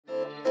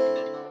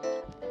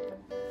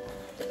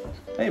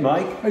Hey,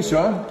 Mike. Hey,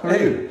 Sean. How are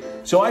you?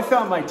 So I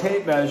found my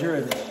tape measure,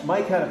 and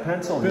Mike had a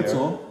pencil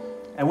here.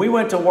 And we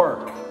went to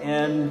work.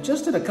 And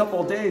just in a couple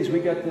of days, we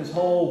got this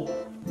whole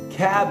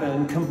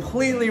cabin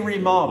completely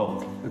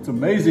remodeled. It's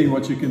amazing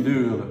what you can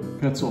do with a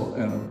pencil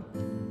and a,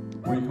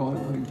 what do you call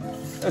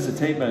it? That's a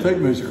tape measure.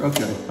 Tape measure,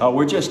 okay.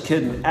 We're just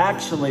kidding.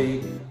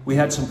 Actually, we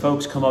had some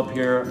folks come up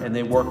here and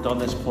they worked on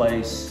this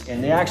place,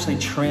 and they actually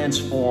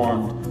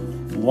transformed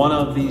one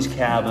of these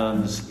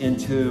cabins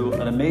into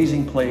an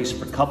amazing place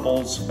for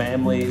couples,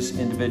 families,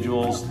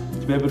 individuals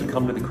to be able to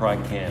come to the CRI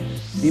camp.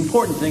 The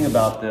important thing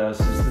about this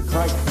is the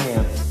CRI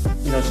camp,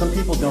 you know, some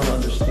people don't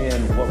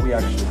understand what we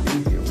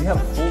actually do here. We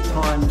have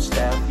full-time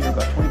staff here,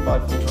 about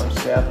 25 full-time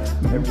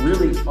staff, that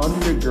really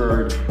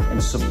undergird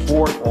and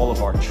support all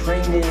of our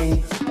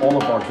training, all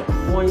of our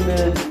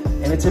deployment,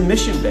 and it's a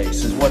mission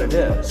base is what it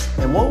is.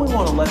 And what we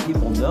want to let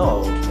people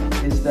know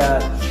is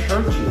that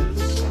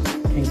churches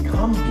can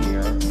come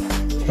here,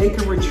 take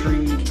a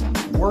retreat,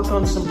 work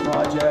on some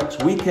projects.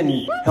 We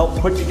can help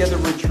put together a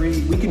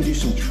retreat. We can do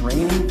some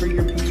training for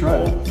your people. That's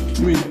right.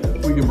 You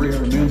mean we can bring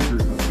our men's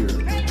group up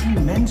here?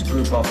 Men's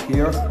group up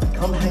here.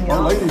 Come hang out.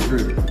 Our ladies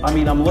group. I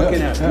mean, I'm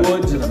looking at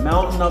woods and a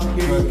mountain up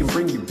here. You can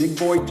bring your big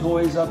boy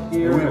toys up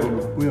here.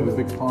 We have a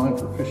big pond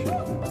for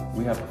fishing.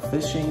 We have a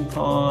fishing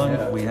pond.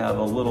 Yeah. We have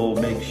a little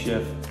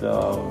makeshift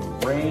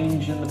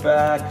range in the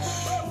back.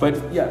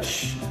 But yeah,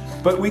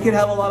 but we could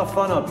have a lot of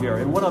fun up here.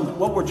 And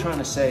what we're trying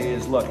to say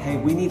is, look, hey,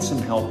 we need some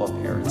help up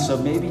here. And so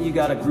maybe you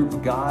got a group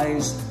of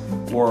guys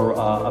or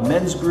a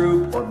men's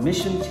group or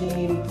mission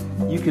team.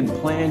 You can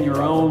plan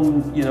your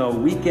own, you know,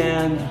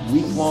 weekend,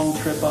 week-long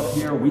trip up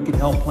here. We can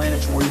help plan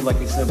it for you. Like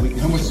I said, we can.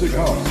 How much does it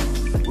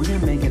cost? We're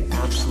gonna make it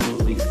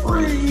absolutely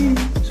free.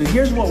 So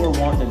here's what we're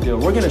wanting to do.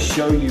 We're gonna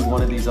show you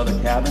one of these other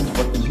cabins,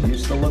 what this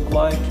used to look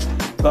like.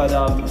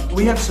 But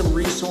we have some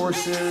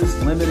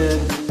resources,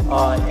 limited,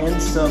 and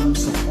some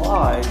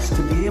supplies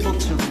to be able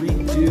to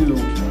redo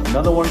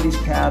another one of these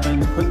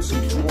cabins, put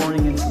some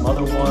flooring in some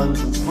other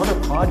ones, and some other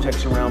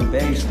projects around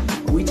base.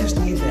 We just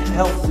need the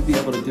help to be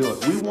able to do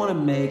it. We want to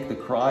make the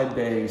CRI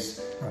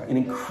base an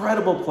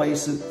incredible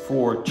place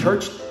for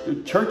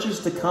churches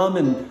to come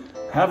and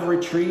have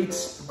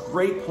retreats,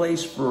 great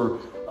place for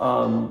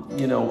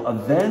you know,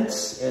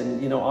 events, and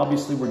you know,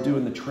 obviously we're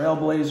doing the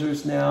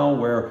Trailblazers now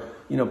where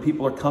you know,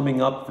 people are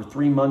coming up for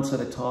 3 months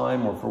at a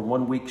time or for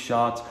 1 week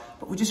shots,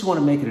 but we just want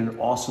to make it an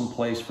awesome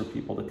place for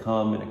people to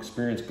come and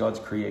experience God's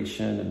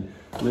creation and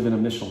live in a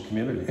missional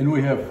community. And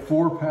we have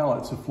 4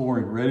 pallets of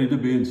flooring ready to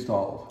be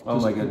installed. Oh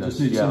my goodness.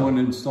 Just need someone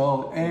to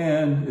install it,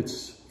 and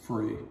it's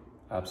free.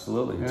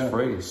 Absolutely, it's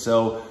free.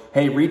 So,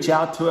 hey, reach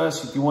out to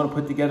us. If you want to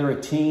put together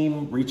a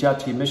team, reach out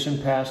to your mission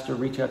pastor,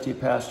 reach out to your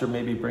pastor,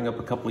 maybe bring up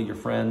a couple of your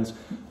friends,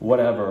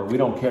 whatever. We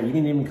don't care. You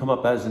can even come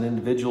up as an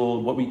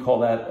individual, what we call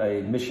that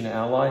a mission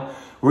ally.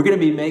 We're going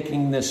to be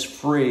making this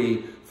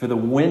free for the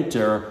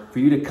winter for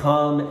you to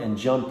come and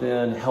jump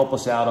in, help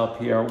us out up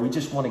here. We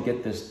just want to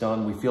get this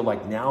done. We feel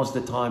like now's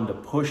the time to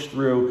push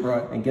through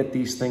and get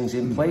these things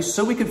in place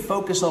so we can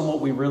focus on what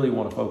we really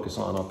want to focus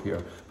on up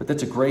here. But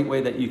that's a great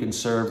way that you can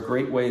serve,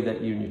 great way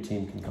that you and your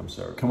team can come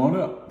serve. Come on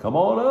up. Come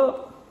on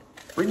up.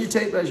 Bring your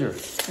tape measure.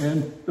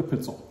 And the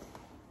pencil.